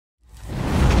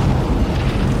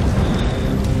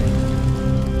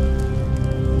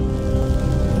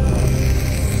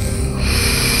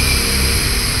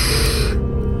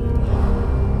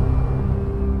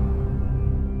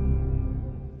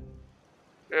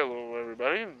Hello,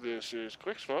 everybody. This is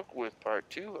Quick Smoke with part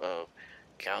 2 of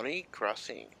County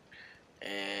Crossing.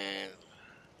 And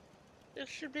this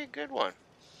should be a good one.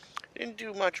 Didn't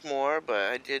do much more,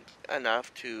 but I did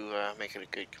enough to make it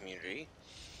a good community.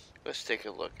 Let's take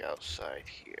a look outside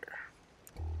here.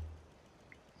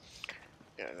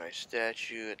 Got a nice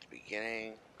statue at the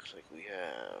beginning. Looks like we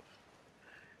have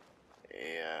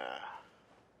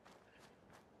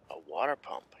a water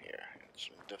pump here. And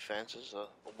some defenses. The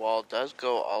wall does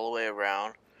go all the way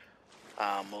around,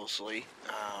 mostly.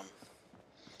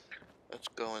 Let's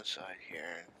go inside here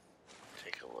and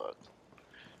take a look.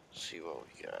 See what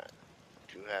we got.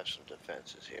 Do have some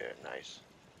defenses here. Nice.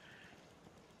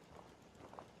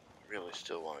 Really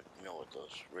still want to know what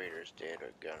those raiders did,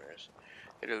 or gunners.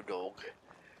 Hello, dog.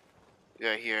 We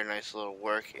got here a nice little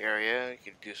work area. You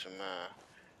could do some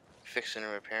fixing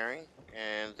and repairing.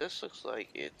 And this looks like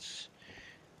it's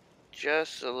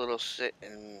just a little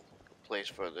sit-in place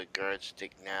for the guards to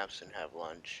take naps and have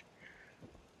lunch.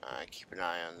 Keep an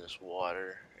eye on this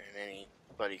water and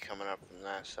anybody coming up from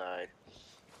that side.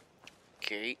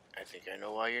 Kate, I think I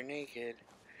know why you're naked.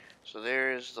 So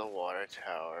there is the water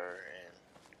tower,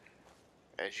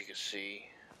 and as you can see,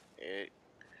 it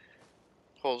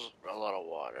holds a lot of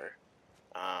water.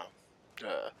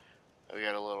 We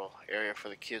got a little area for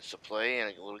the kids to play and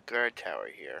a little guard tower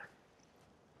here.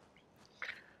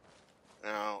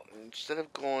 Now, instead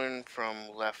of going from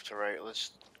left to right,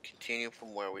 let's continue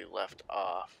from where we left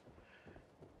off.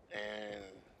 And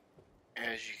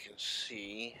as you can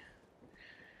see,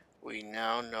 we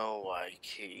now know why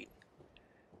Kate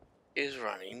is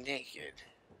running naked.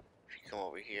 If you come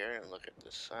over here and look at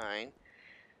the sign,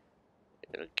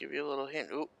 it'll give you a little hint.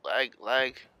 Ooh, lag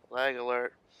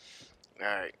alert.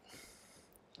 Alright.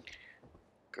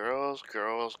 Girls,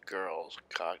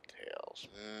 cocktails.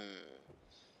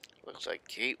 Looks like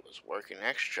Kate was working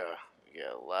extra. We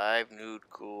got live nude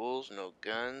cools, no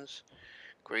guns,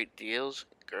 great deals,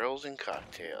 girls and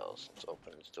cocktails. Let's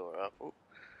open this door up. Ooh.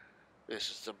 This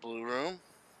is the blue room,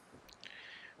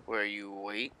 where you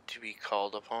wait to be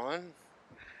called upon.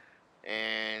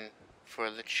 And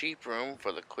for the cheap room,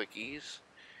 for the quickies,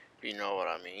 if you know what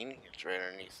I mean, it's right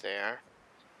underneath there.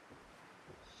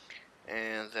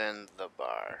 And then the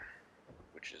bar,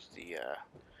 which is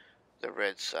the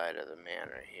red side of the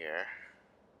manor here.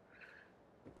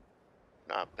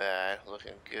 Not bad,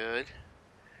 looking good.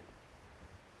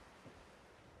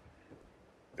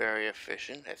 Very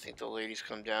efficient. I think the ladies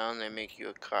come down, they make you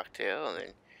a cocktail, and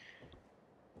then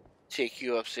take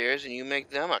you upstairs and you make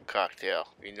them a cocktail,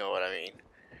 if you know what I mean.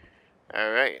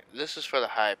 Alright, this is for the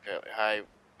high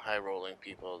rolling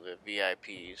people, the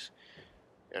VIPs.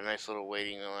 Got a nice little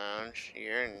waiting lounge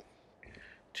here, and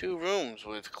 2 rooms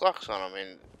with clocks on them,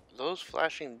 and those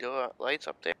flashing lights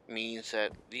up there means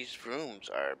that these rooms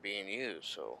are being used,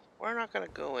 so we're not going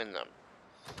to go in them.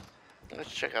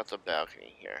 Let's check out the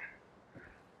balcony here.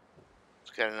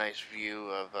 It's got a nice view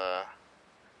of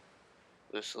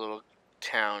this little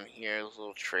town here, this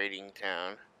little trading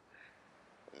town.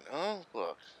 And, oh,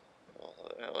 look. Well,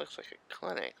 that looks like a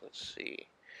clinic. Let's see.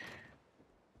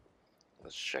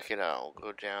 Let's check it out.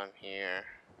 We'll go down here.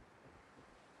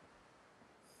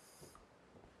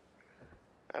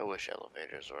 I wish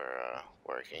elevators were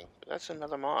working, but that's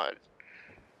another mod.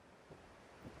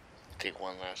 Take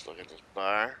one last look at this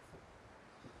bar.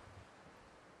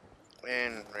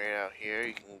 And right out here,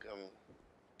 you can come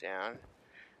down,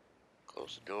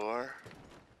 close the door,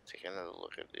 take another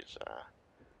look at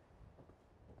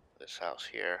this house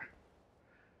here.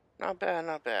 Not bad,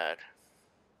 not bad.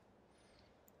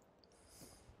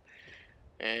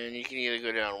 And you can either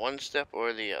go down one step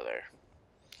or the other.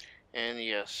 And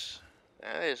yes,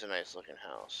 that is a nice looking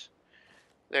house.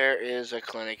 There is a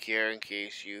clinic here in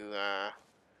case you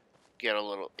get a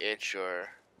little itch or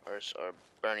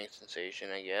burning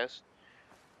sensation, I guess.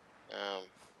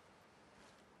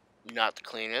 Not the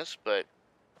cleanest, but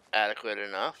adequate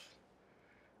enough.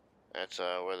 That's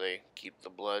where they keep the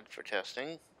blood for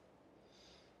testing.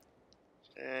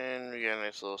 And we got a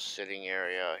nice little sitting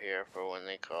area out here for when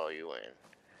they call you in.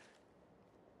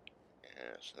 Yeah,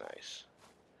 that's nice.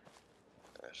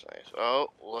 That's nice. Oh,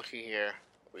 looky here.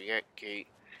 We got Kate.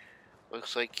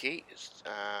 Looks like Kate is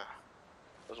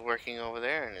was working over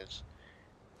there and is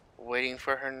waiting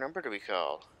for her number to be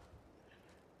called.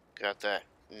 Got that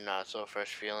not so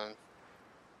fresh feeling.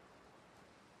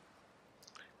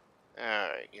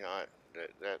 Alright, you know what?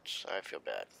 That's, I feel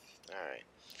bad. Alright.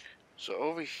 So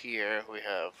over here we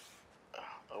have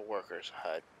a worker's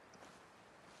hut.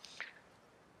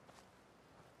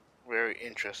 Very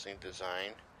interesting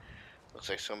design. Looks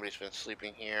like somebody's been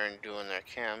sleeping here and doing their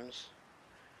chems.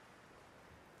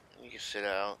 You can sit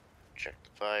out, check the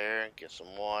fire, get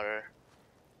some water.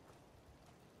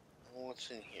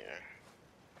 What's in here?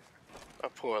 A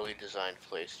poorly designed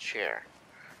place, chair.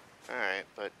 Alright,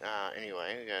 but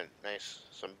anyway, we got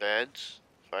some beds,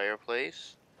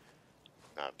 fireplace.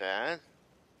 Not bad.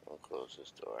 We'll close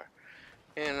this door.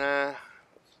 And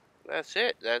that's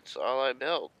it. That's all I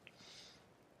built.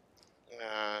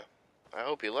 I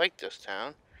hope you like this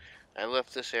town. I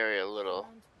left this area a little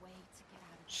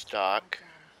stock.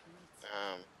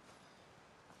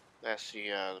 That's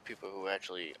the people who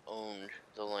actually owned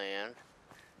the land.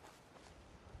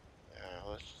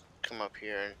 Let's come up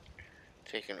here and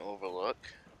take an overlook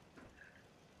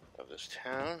of this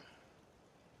town.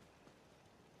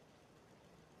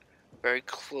 Very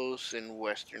close in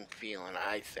western feeling,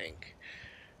 I think.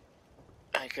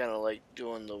 I kind of like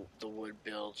doing the wood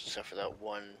builds except for that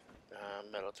one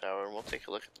metal tower, and we'll take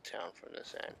a look at the town from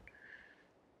this end.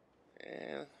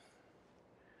 And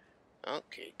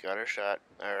okay, got her shot.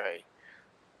 Alright,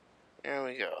 there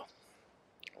we go.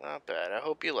 Not bad. I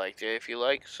hope you liked it. If you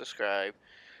like, subscribe.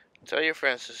 Tell your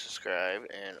friends to subscribe,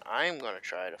 and I'm going to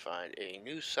try to find a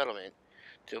new settlement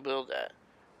to build at.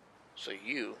 So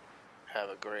you have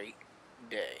a great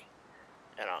day,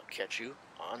 and I'll catch you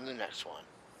on the next one.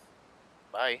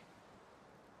 Bye.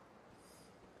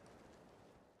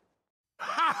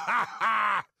 Ha ha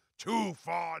ha! Too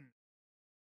fun!